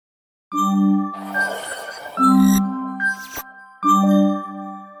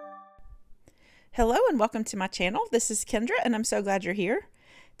Hello and welcome to my channel. This is Kendra and I'm so glad you're here.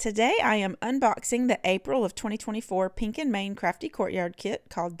 Today I am unboxing the April of 2024 Pink and Main Crafty Courtyard Kit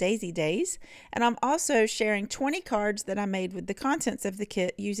called Daisy Days, and I'm also sharing 20 cards that I made with the contents of the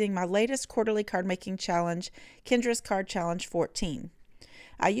kit using my latest quarterly card making challenge, Kendra's Card Challenge 14.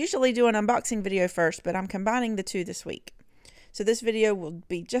 I usually do an unboxing video first, but I'm combining the two this week. So this video will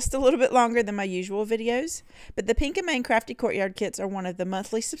be just a little bit longer than my usual videos, but the Pink and Main Crafty Courtyard Kits are one of the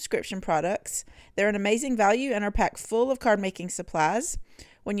monthly subscription products. They're an amazing value and are packed full of card making supplies.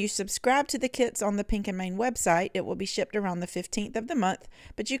 When you subscribe to the kits on the Pink and Main website, it will be shipped around the 15th of the month,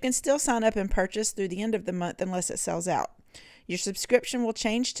 but you can still sign up and purchase through the end of the month unless it sells out. Your subscription will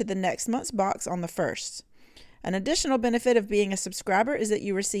change to the next month's box on the 1st. An additional benefit of being a subscriber is that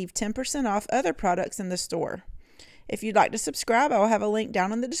you receive 10% off other products in the store. If you'd like to subscribe, I will have a link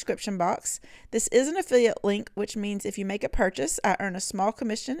down in the description box. This is an affiliate link, which means if you make a purchase, I earn a small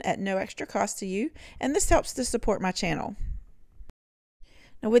commission at no extra cost to you, and this helps to support my channel.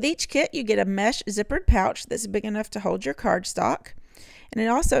 Now with each kit, you get a mesh zippered pouch that's big enough to hold your cardstock, and it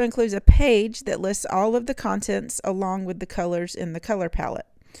also includes a page that lists all of the contents along with the colors in the color palette.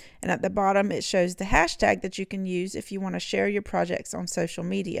 And at the bottom, it shows the hashtag that you can use if you want to share your projects on social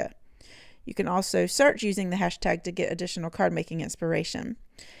media. You can also search using the hashtag to get additional card making inspiration.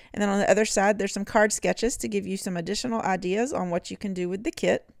 And then on the other side, there's some card sketches to give you some additional ideas on what you can do with the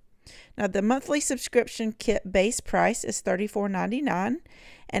kit. Now the monthly subscription kit base price is $34.99,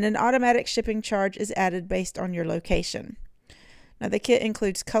 and an automatic shipping charge is added based on your location. Now the kit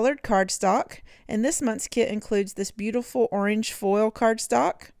includes colored cardstock, and this month's kit includes this beautiful orange foil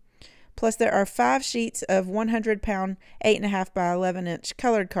cardstock. Plus there are 5 sheets of 100-pound 8.5 by 11-inch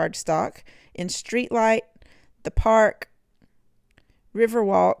colored cardstock in Streetlight, The Park,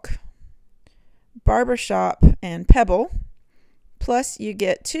 Riverwalk, Barbershop, and Pebble. Plus you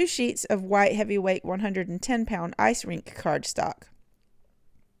get 2 sheets of white heavyweight 110-pound ice rink cardstock.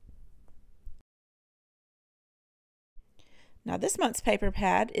 Now this month's paper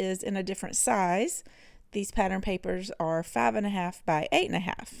pad is in a different size. These pattern papers are 5.5 by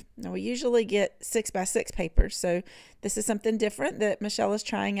 8.5. Now we usually get 6 by 6 papers, so this is something different that Michelle is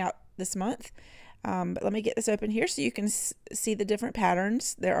trying out this month. But let me get this open here so you can see the different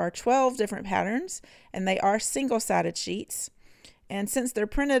patterns. There are 12 different patterns, and they are single-sided sheets. And since they're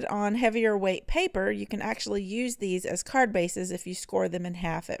printed on heavier weight paper, you can actually use these as card bases if you score them in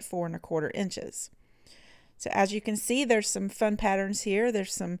half at 4¼ inches. So as you can see, there's some fun patterns here.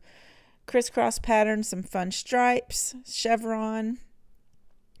 There's some crisscross patterns, some fun stripes, chevron,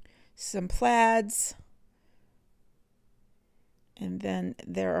 some plaids, and then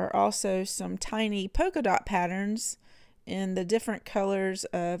there are also some tiny polka dot patterns in the different colors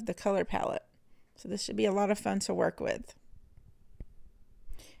of the color palette. So this should be a lot of fun to work with.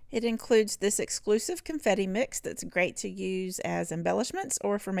 It includes this exclusive confetti mix that's great to use as embellishments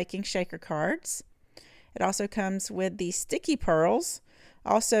or for making shaker cards. It also comes with the sticky pearls,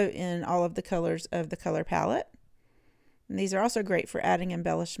 also in all of the colors of the color palette. And these are also great for adding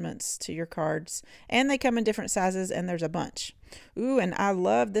embellishments to your cards. And they come in different sizes, and there's a bunch. Ooh, and I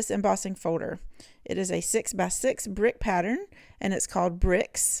love this embossing folder. It is a 6 by 6 brick pattern, and it's called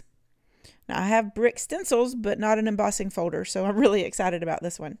Bricks. Now I have brick stencils, but not an embossing folder, so I'm really excited about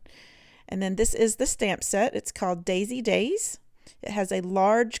this one. And then this is the stamp set. It's called Daisy Days. It has a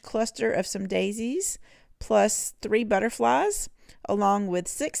large cluster of some daisies, plus 3 butterflies, along with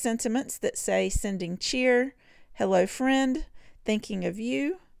 6 sentiments that say sending cheer, hello friend, thinking of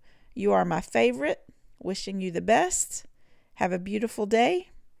you, you are my favorite, wishing you the best, have a beautiful day.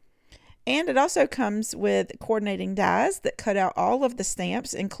 And it also comes with coordinating dies that cut out all of the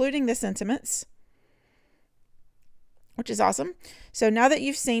stamps, including the sentiments, which is awesome. So now that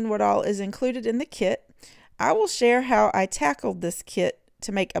you've seen what all is included in the kit, I will share how I tackled this kit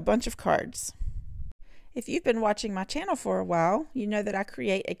to make a bunch of cards. If you've been watching my channel for a while, you know that I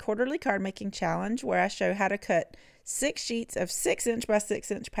create a quarterly card making challenge where I show how to cut 6 sheets of 6" by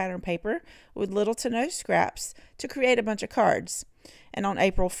 6" pattern paper with little to no scraps to create a bunch of cards. And on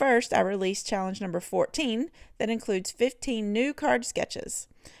April 1st, I released challenge number 14 that includes 15 new card sketches.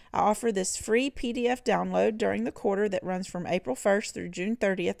 I offer this free PDF download during the quarter that runs from April 1st through June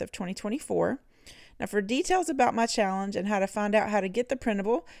 30th of 2024. Now for details about my challenge and how to find out how to get the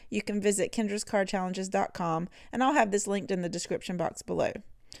printable, you can visit kendrascardchallenges.com, and I'll have this linked in the description box below.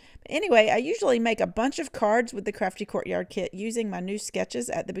 Anyway, I usually make a bunch of cards with the Crafty Courtyard Kit using my new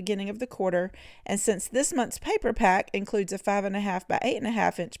sketches at the beginning of the quarter, and since this month's paper pack includes a 5.5 by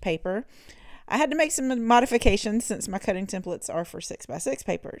 8.5 inch paper, I had to make some modifications since my cutting templates are for 6x6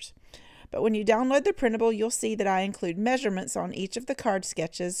 papers. But when you download the printable, you'll see that I include measurements on each of the card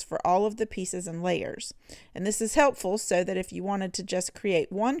sketches for all of the pieces and layers. And this is helpful so that if you wanted to just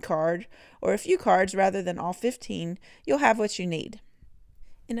create one card or a few cards rather than all 15, you'll have what you need.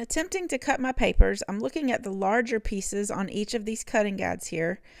 In attempting to cut my papers, I'm looking at the larger pieces on each of these cutting guides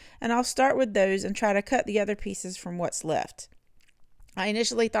here, and I'll start with those and try to cut the other pieces from what's left. I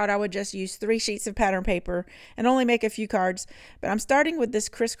initially thought I would just use 3 sheets of pattern paper and only make a few cards, but I'm starting with this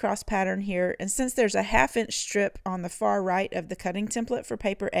crisscross pattern here, and since there's a 1/2 inch strip on the far right of the cutting template for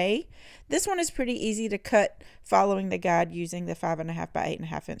paper A, this one is pretty easy to cut following the guide using the 5.5 by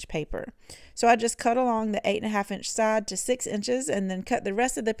 8.5 inch paper. So I just cut along the 8.5 inch side to 6 inches and then cut the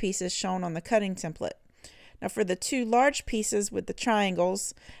rest of the pieces shown on the cutting template. Now for the 2 large pieces with the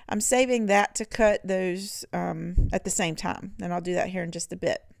triangles, I'm saving that to cut those at the same time, and I'll do that here in just a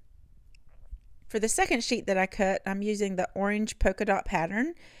bit. For the second sheet that I cut, I'm using the orange polka dot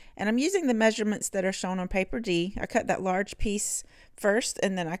pattern, and I'm using the measurements that are shown on paper D. I cut that large piece first,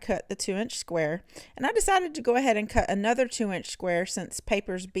 and then I cut the 2-inch square. And I decided to go ahead and cut another 2-inch square since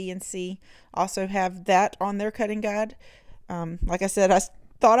papers B and C also have that on their cutting guide. Like I said, I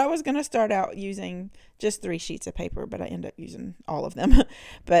thought I was going to start out using just 3 sheets of paper, but I end up using all of them.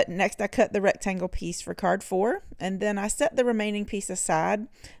 But next I cut the rectangle piece for card 4, and then I set the remaining piece aside.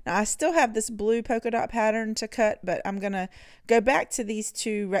 Now I still have this blue polka dot pattern to cut, but I'm going to go back to these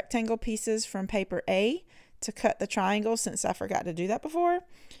 2 rectangle pieces from paper A to cut the triangle since I forgot to do that before.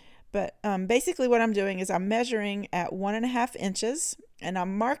 But basically what I'm doing is I'm measuring at 1.5 inches, and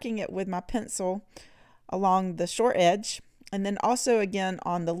I'm marking it with my pencil along the short edge, and then also again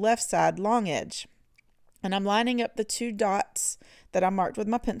on the left side long edge. And I'm lining up the 2 dots that I marked with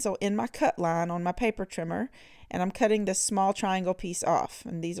my pencil in my cut line on my paper trimmer, and I'm cutting this small triangle piece off,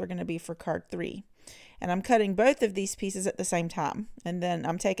 and these are going to be for card 3. And I'm cutting both of these pieces at the same time, and then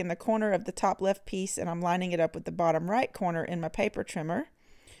I'm taking the corner of the top left piece and I'm lining it up with the bottom right corner in my paper trimmer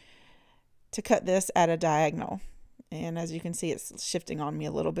to cut this at a diagonal. And as you can see, it's shifting on me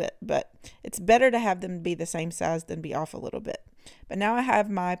a little bit, but it's better to have them be the same size than be off a little bit. But now I have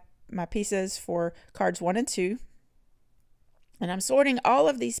my pieces for cards 1 and 2, and I'm sorting all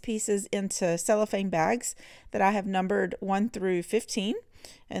of these pieces into cellophane bags that I have numbered 1 through 15,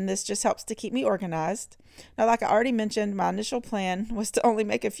 and this just helps to keep me organized. Now, like I already mentioned, my initial plan was to only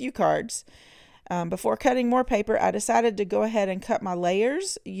make a few cards. Before cutting more paper, I decided to go ahead and cut my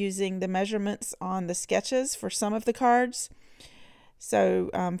layers using the measurements on the sketches for some of the cards. So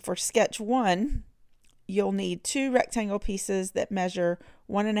for sketch 1, you'll need 2 rectangle pieces that measure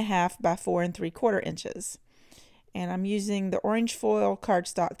 1.5 by 4 3/4 inches. And I'm using the orange foil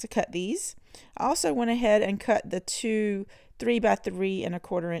cardstock to cut these. I also went ahead and cut the 2 3 by 3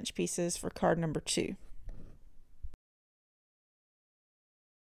 1/4 inch pieces for card number 2.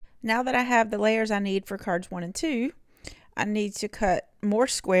 Now that I have the layers I need for cards 1 and 2, I need to cut more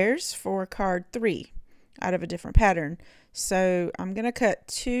squares for card 3 out of a different pattern. So I'm going to cut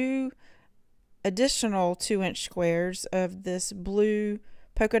 2 additional 2-inch squares of this blue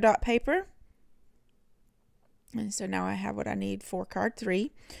polka dot paper. And so now I have what I need for card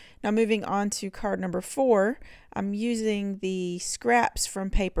 3. Now moving on to card number 4, I'm using the scraps from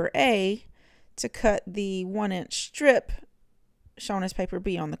paper A to cut the 1-inch strip shown as paper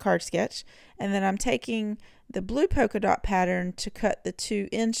B on the card sketch, and then I'm taking the blue polka dot pattern to cut the 2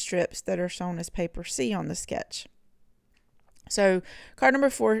 end strips that are shown as paper C on the sketch. So card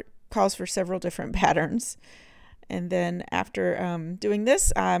number 4 calls for several different patterns, and then after doing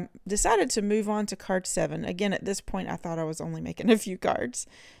this, I decided to move on to card 7. Again, at this point I thought I was only making a few cards,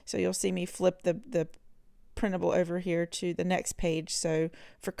 so you'll see me flip the printable over here to the next page. So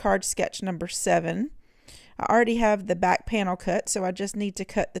for card sketch number 7, I already have the back panel cut, so I just need to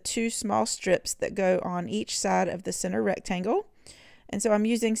cut the 2 small strips that go on each side of the center rectangle. And so I'm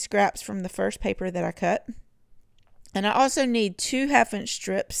using scraps from the first paper that I cut. And I also need 2 1/2-inch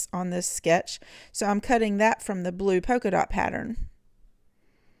strips on this sketch, so I'm cutting that from the blue polka dot pattern.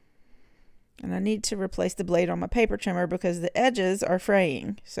 And I need to replace the blade on my paper trimmer because the edges are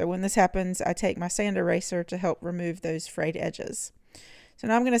fraying. So when this happens, I take my sand eraser to help remove those frayed edges. So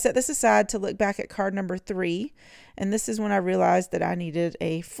now I'm going to set this aside to look back at card number 3, and this is when I realized that I needed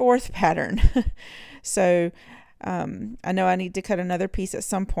a 4th pattern. So I know I need to cut another piece at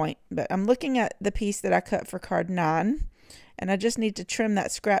some point, but I'm looking at the piece that I cut for card 9, and I just need to trim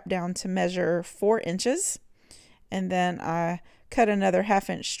that scrap down to measure 4 inches, and then I cut another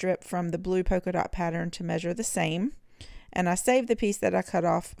 1/2-inch strip from the blue polka dot pattern to measure the same, and I saved the piece that I cut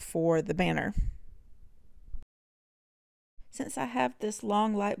off for the banner. Since I have this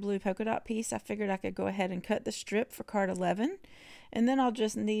long light blue polka dot piece, I figured I could go ahead and cut the strip for card 11, and then I'll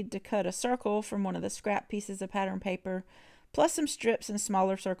just need to cut a circle from one of the scrap pieces of pattern paper, plus some strips and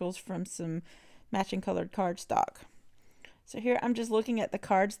smaller circles from some matching colored cardstock. So here I'm just looking at the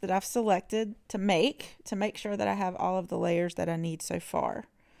cards that I've selected to make sure that I have all of the layers that I need so far.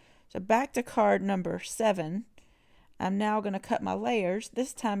 So back to card number 7, I'm now going to cut my layers,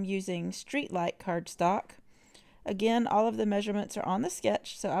 this time using Streetlight cardstock. Again, all of the measurements are on the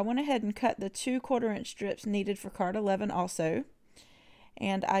sketch, so I went ahead and cut the 2 1/4-inch strips needed for card 11 also.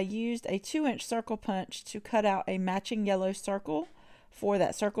 And I used a 2-inch circle punch to cut out a matching yellow circle for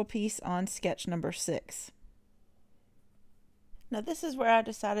that circle piece on sketch number 6. Now this is where I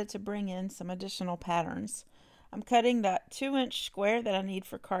decided to bring in some additional patterns. I'm cutting that 2-inch square that I need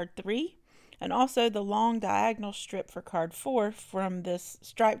for card 3, and also the long diagonal strip for card 4 from this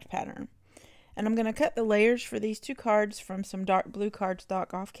striped pattern. And I'm going to cut the layers for these 2 cards from some dark blue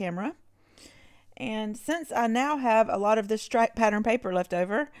cardstock off camera. And since I now have a lot of this striped pattern paper left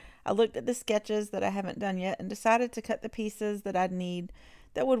over, I looked at the sketches that I haven't done yet and decided to cut the pieces that I'd need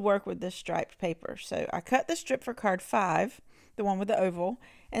that would work with this striped paper. So I cut the strip for card 5, the one with the oval,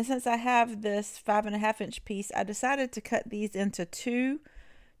 and since I have this 5 1/2-inch piece, I decided to cut these into 2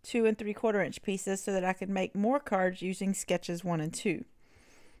 2 3/4-inch pieces so that I could make more cards using sketches 1 and 2.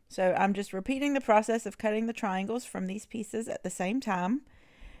 So I'm just repeating the process of cutting the triangles from these pieces at the same time.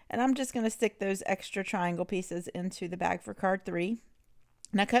 And I'm just going to stick those extra triangle pieces into the bag for card 3.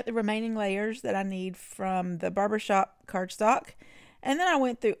 And I cut the remaining layers that I need from the barbershop cardstock. And then I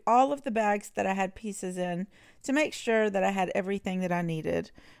went through all of the bags that I had pieces in to make sure that I had everything that I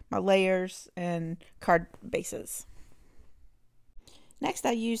needed, my layers and card bases. Next,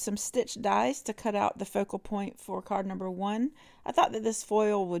 I used some stitch dies to cut out the focal point for card number 1. I thought that this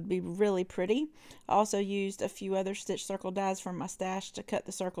foil would be really pretty. I also used a few other stitch circle dies from my stash to cut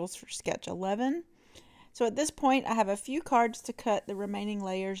the circles for sketch 11. So at this point, I have a few cards to cut the remaining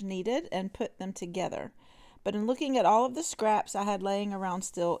layers needed and put them together. But in looking at all of the scraps I had laying around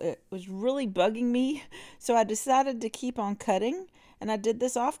still, it was really bugging me. So I decided to keep on cutting. And I did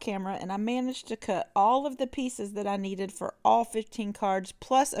this off camera, and I managed to cut all of the pieces that I needed for all 15 cards,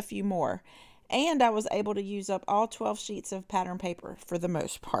 plus a few more. And I was able to use up all 12 sheets of pattern paper for the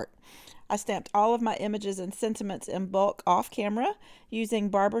most part. I stamped all of my images and sentiments in bulk off camera using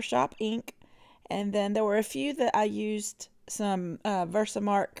barbershop ink. And then there were a few that I used some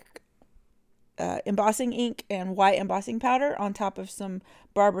Versamark embossing ink and white embossing powder on top of some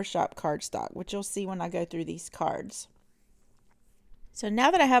barbershop cardstock, which you'll see when I go through these cards. So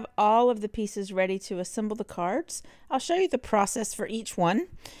now that I have all of the pieces ready to assemble the cards, I'll show you the process for each one.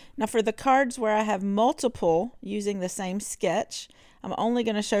 Now for the cards where I have multiple using the same sketch, I'm only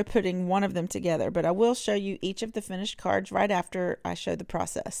going to show putting one of them together, but I will show you each of the finished cards right after I show the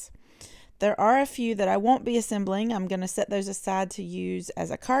process. There are a few that I won't be assembling. I'm going to set those aside to use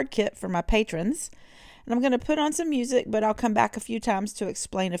as a card kit for my patrons. And I'm going to put on some music, but I'll come back a few times to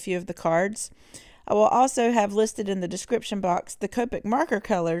explain a few of the cards. I will also have listed in the description box the Copic marker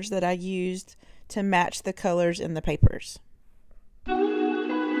colors that I used to match the colors in the papers.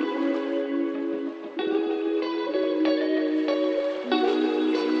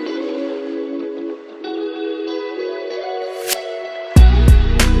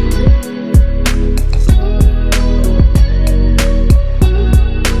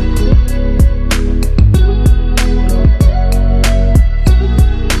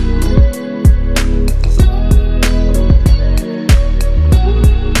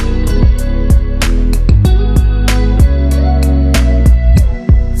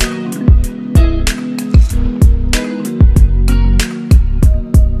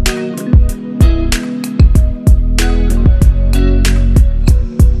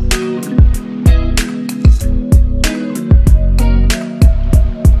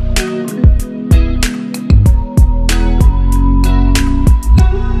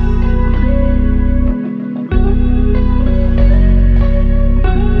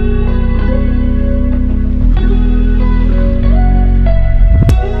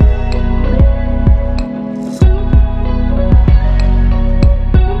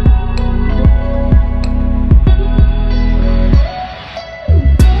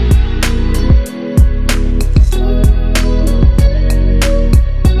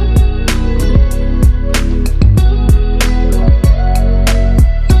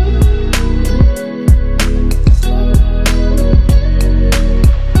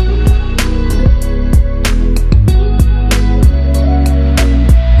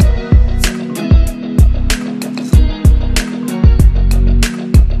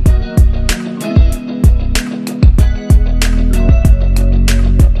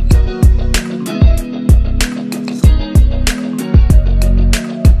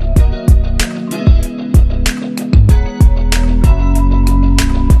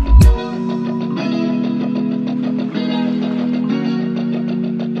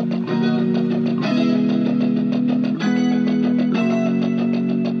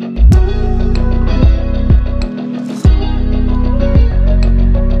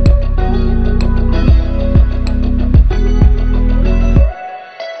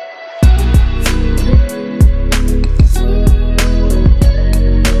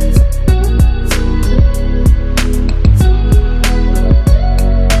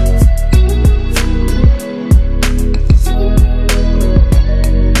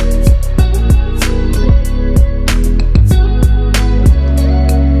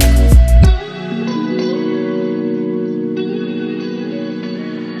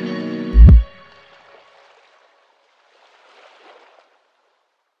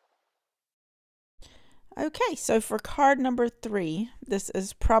 Okay, so for card number 3, this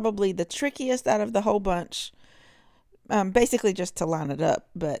is probably the trickiest out of the whole bunch. Basically just to line it up,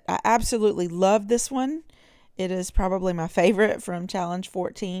 but I absolutely love this one. It is probably my favorite from Challenge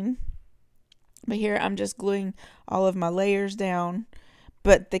 14. But here I'm just gluing all of my layers down.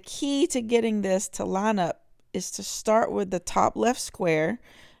 But the key to getting this to line up is to start with the top left square.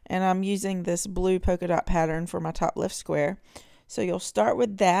 And I'm using this blue polka dot pattern for my top left square. So you'll start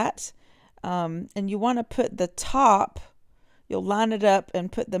with that. And you want to put the top, you'll line it up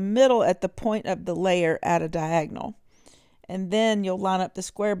and put the middle at the point of the layer at a diagonal. And then you'll line up the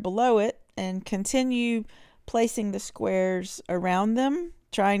square below it and continue placing the squares around them,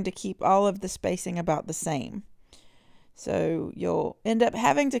 trying to keep all of the spacing about the same. So you'll end up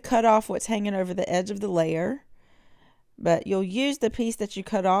having to cut off what's hanging over the edge of the layer, but you'll use the piece that you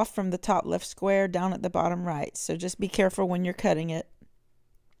cut off from the top left square down at the bottom right. So just be careful when you're cutting it.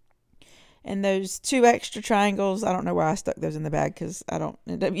 And those 2 extra triangles, I don't know why I stuck those in the bag because I don't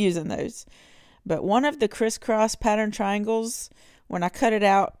end up using those. But one of the crisscross pattern triangles, when I cut it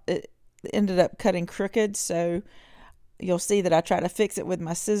out, it ended up cutting crooked. So you'll see that I try to fix it with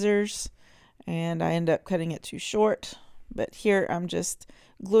my scissors and I end up cutting it too short. But here I'm just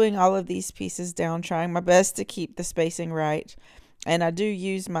gluing all of these pieces down, trying my best to keep the spacing right. And I do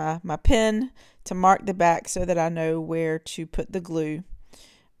use my pen to mark the back so that I know where to put the glue.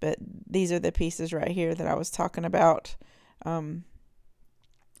 But these are the pieces right here that I was talking about.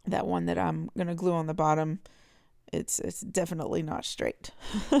 That one that I'm going to glue on the bottom, it's definitely not straight.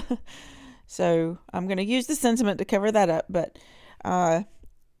 So I'm going to use the sentiment to cover that up. But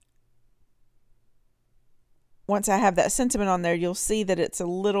once I have that sentiment on there, you'll see that it's a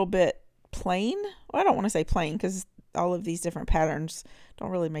little bit plain. Well, I don't want to say plain because all of these different patterns don't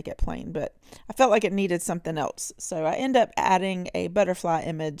really make it plain, but I felt like it needed something else. So I end up adding a butterfly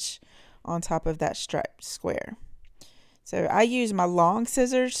image on top of that striped square. So I use my long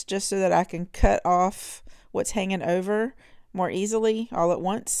scissors just so that I can cut off what's hanging over more easily all at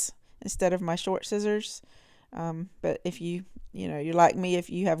once instead of my short scissors. But if you're like me, if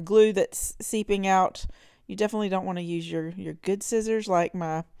you have glue that's seeping out, you definitely don't want to use your good scissors like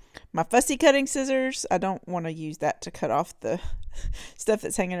my fussy cutting scissors. I don't want to use that to cut off the stuff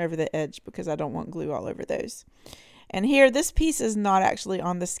that's hanging over the edge because I don't want glue all over those. And here, this piece is not actually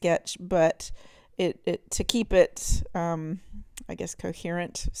on the sketch, but to keep it, I guess,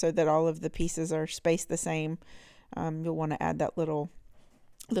 coherent so that all of the pieces are spaced the same, you'll want to add that little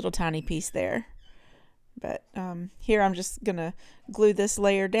tiny piece there. But here I'm just going to glue this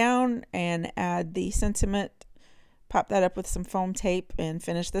layer down and add the sentiment, pop that up with some foam tape, and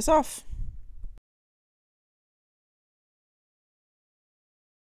finish this off.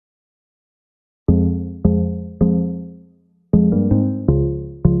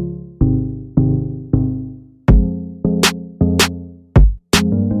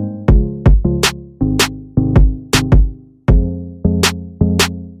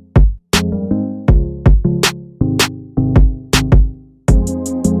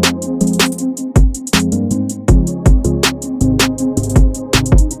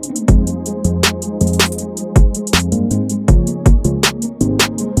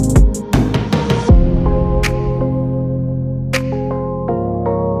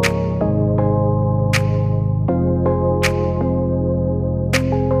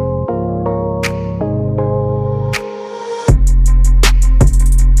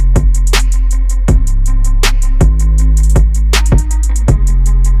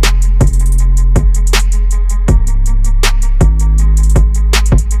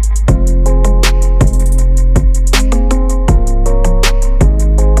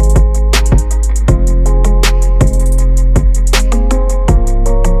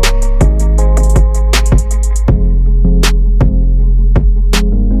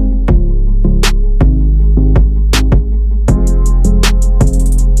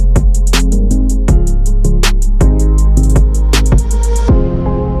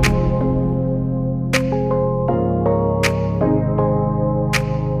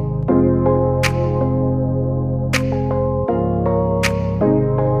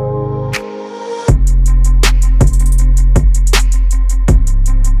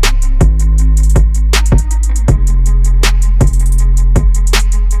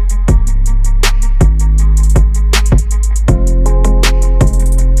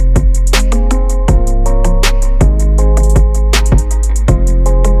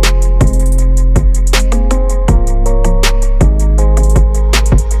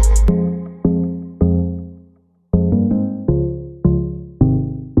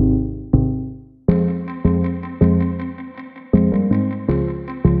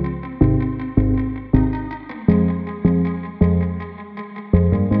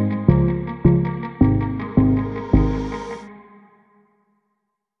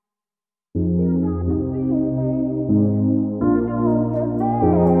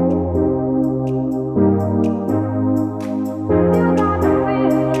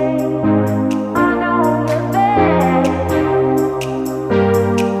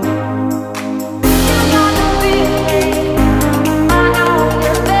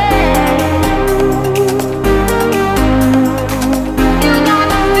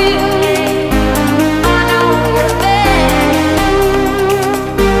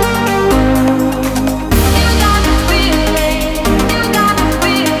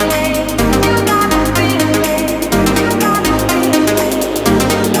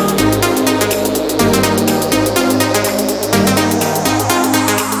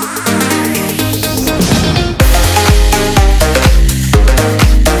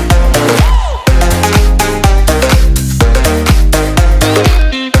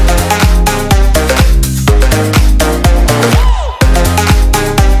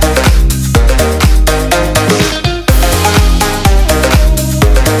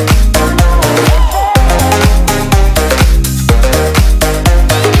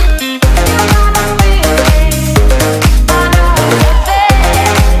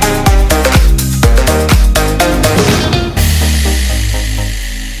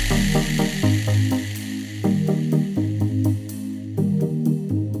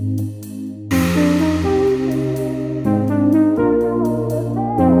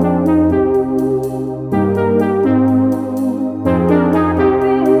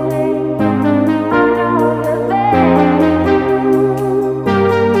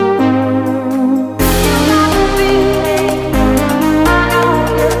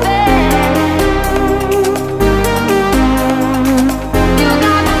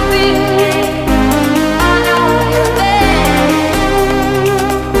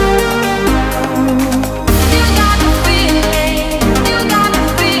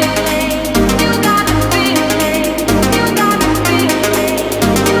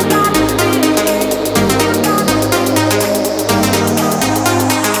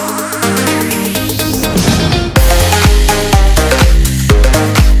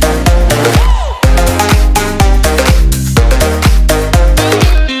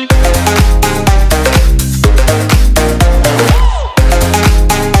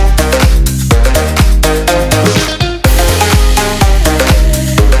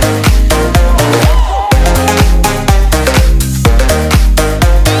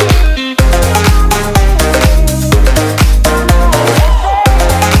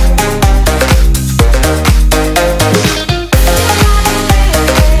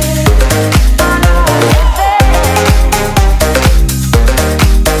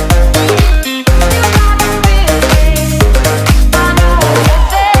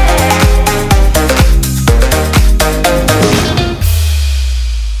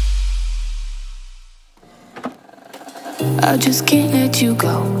 I just can't let you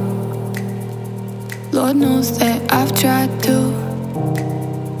go. Lord knows that I've tried to.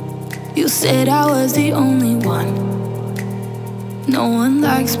 You said I was the only one. No one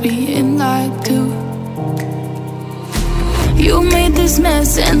likes being lied to. You made this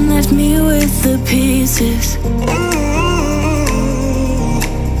mess and left me with the pieces.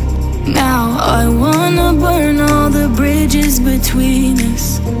 Now I wanna burn all the bridges between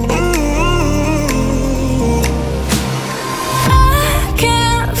us. I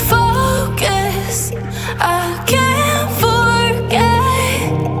can't focus, I can't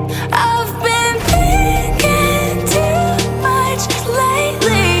forget. I've been thinking too much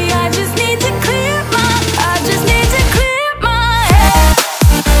lately. I just need to clear my head. I just need to clear my head.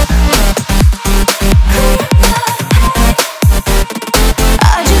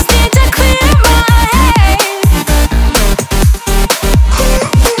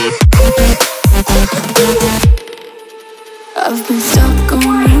 I've been stuck on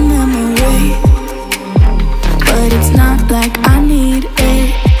your memory, but it's not like I need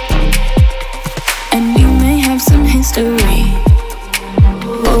it. And we may have some history,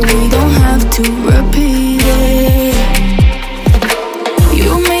 but we don't have to repeat it.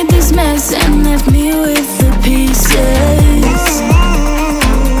 You made this mess and left me with the pieces.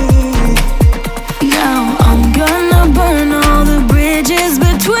 Now I'm gonna burn all the bridges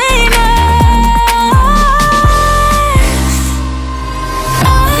between us. I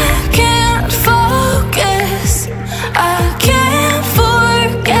can't focus, I can't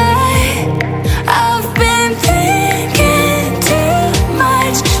forget. I've been thinking too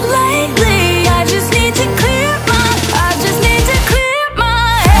much lately. I just need to clear my head. I just need to clear my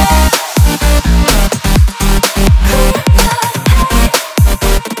head.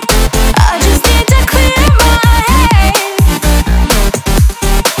 I just need to clear my head.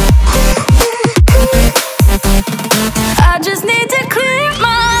 I just need to clear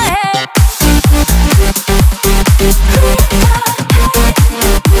my head. I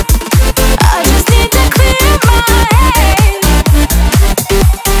just need to clear my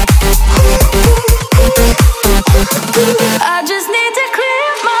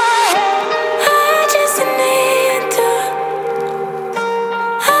head. I just need to.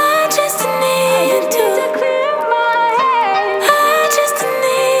 I just need to clear my head. I just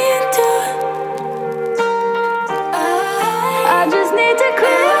need to. I just need to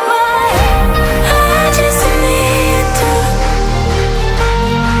clear my head. I just need to.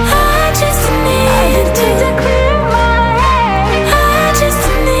 I just need to clear my head. I just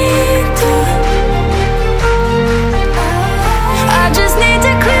need to. I just need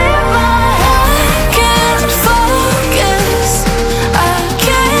to clear my head. I can't focus, I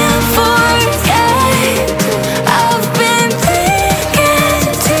can't forget. I've been thinking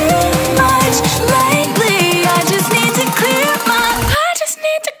too much lately. I just need to clear my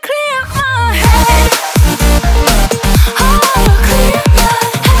head. Oh, clear my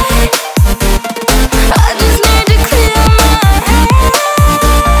head. I just need to clear my head.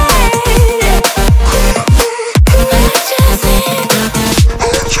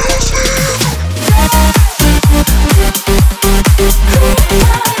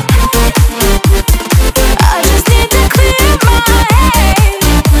 I just need to clear my head.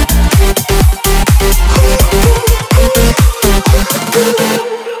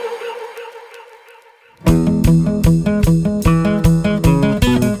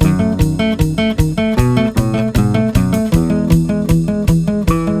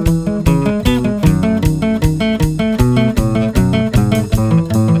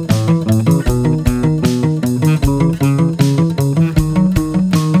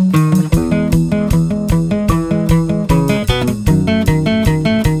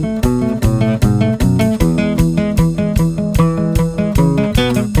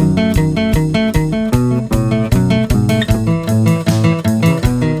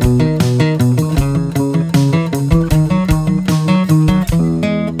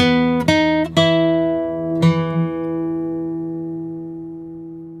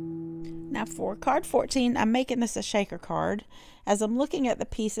 Now for card 14, I'm making this a shaker card. As I'm looking at the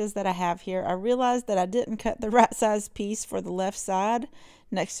pieces that I have here, I realized that I didn't cut the right size piece for the left side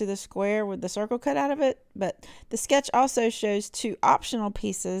next to the square with the circle cut out of it. But the sketch also shows two optional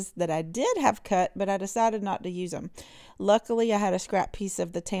pieces that I did have cut, but I decided not to use them. Luckily, I had a scrap piece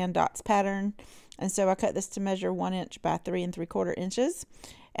of the tan dots pattern, and so I cut this to measure 1 inch by 3 3/4 inches.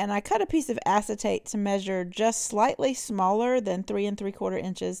 And I cut a piece of acetate to measure just slightly smaller than 3 3/4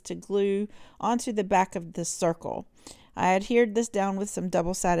 inches to glue onto the back of the circle. I adhered this down with some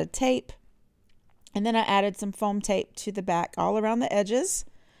double-sided tape, and then I added some foam tape to the back all around the edges.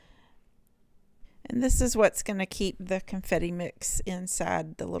 And this is what's going to keep the confetti mix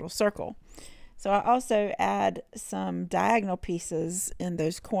inside the little circle. So I also add some diagonal pieces in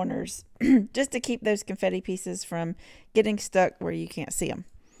those corners just to keep those confetti pieces from getting stuck where you can't see them.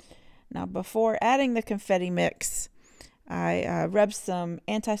 Now before adding the confetti mix, I rubbed some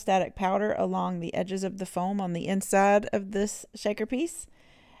anti-static powder along the edges of the foam on the inside of this shaker piece.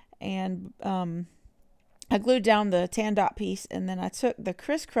 And I glued down the tan dot piece, and then I took the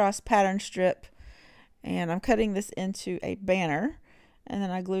crisscross pattern strip and I'm cutting this into a banner. And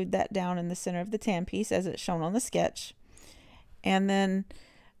then I glued that down in the center of the tan piece as it's shown on the sketch. And then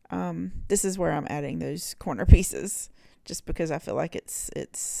this is where I'm adding those corner pieces, just because I feel like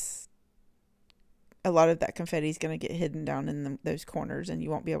it's a lot of that confetti is going to get hidden down in those corners and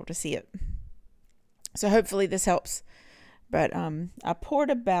you won't be able to see it. So hopefully this helps. But I poured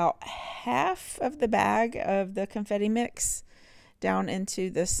about half of the bag of the confetti mix down into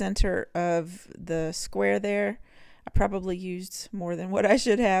the center of the square there. I probably used more than what I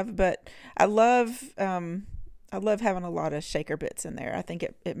should have, but I love having a lot of shaker bits in there. I think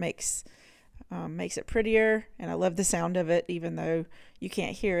it makes it prettier, and I love the sound of it, even though you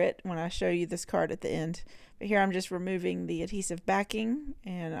can't hear it when I show you this card at the end. But here I'm just removing the adhesive backing,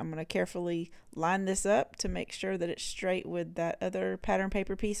 and I'm going to carefully line this up to make sure that it's straight with that other pattern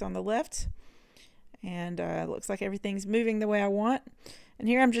paper piece on the left. And it looks like everything's moving the way I want. And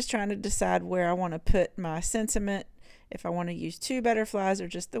here I'm just trying to decide where I want to put my sentiment, if I want to use 2 butterflies or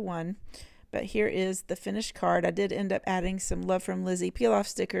just the 1. But here is the finished card. I did end up adding some Love from Lizzie peel-off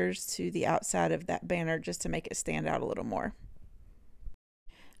stickers to the outside of that banner just to make it stand out a little more.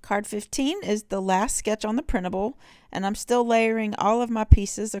 Card 15 is the last sketch on the printable, and I'm still layering all of my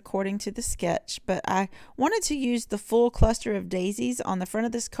pieces according to the sketch, but I wanted to use the full cluster of daisies on the front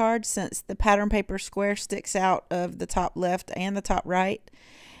of this card since the pattern paper square sticks out of the top left and the top right.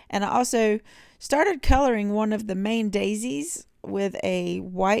 And I also started coloring one of the main daisies with a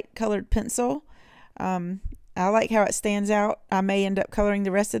white colored pencil. I like how it stands out. I may end up coloring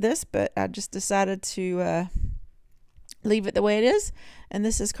the rest of this, but I just decided to leave it the way it is. And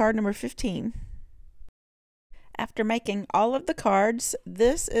this is card number 15. After making all of the cards,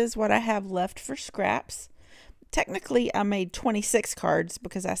 this is what I have left for scraps. Technically, I made 26 cards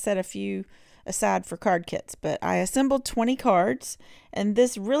because I set a few aside for card kits, but I assembled 20 cards, and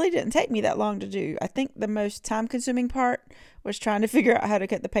this really didn't take me that long to do. I think the most time-consuming part was trying to figure out how to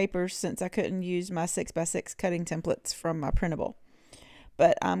cut the papers since I couldn't use my 6x6 cutting templates from my printable.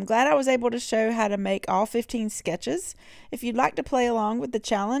 But I'm glad I was able to show how to make all 15 sketches. If you'd like to play along with the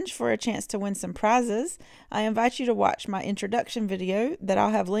challenge for a chance to win some prizes, I invite you to watch my introduction video that I'll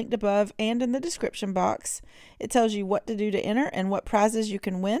have linked above and in the description box. It tells you what to do to enter and what prizes you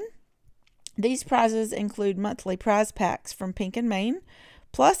can win. These prizes include monthly prize packs from Pink and Main,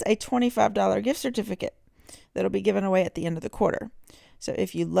 plus a $25 gift certificate that'll be given away at the end of the quarter. So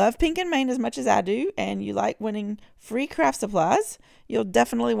if you love Pink and Main as much as I do, and you like winning free craft supplies, you'll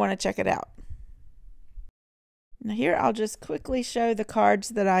definitely want to check it out. Now here I'll just quickly show the cards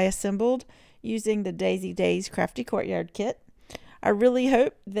that I assembled using the Daisy Days Crafty Courtyard Kit. I really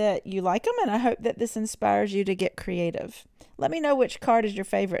hope that you like them, and I hope that this inspires you to get creative. Let me know which card is your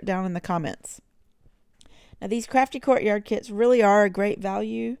favorite down in the comments. Now these Crafty Courtyard Kits really are a great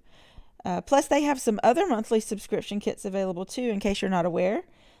value. Plus they have some other monthly subscription kits available too, in case you're not aware.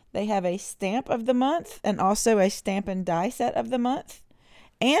 They have a stamp of the month and also a stamp and die set of the month,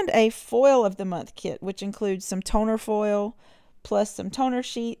 and a foil of the month kit, which includes some toner foil plus some toner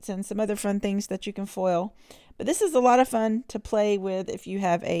sheets and some other fun things that you can foil. But this is a lot of fun to play with if you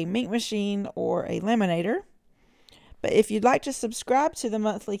have a ink machine or a laminator. But if you'd like to subscribe to the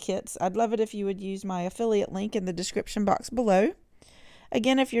monthly kits, I'd love it if you would use my affiliate link in the description box below.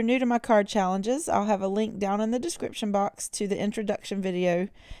 Again, if you're new to my card challenges, I'll have a link down in the description box to the introduction video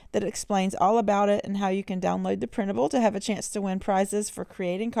that explains all about it and how you can download the printable to have a chance to win prizes for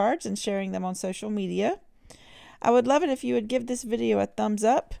creating cards and sharing them on social media. I would love it if you would give this video a thumbs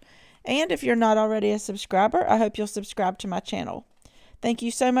up, and if you're not already a subscriber, I hope you'll subscribe to my channel. Thank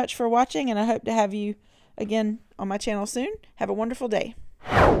you so much for watching, and I hope to have you again on my channel soon. Have a wonderful day.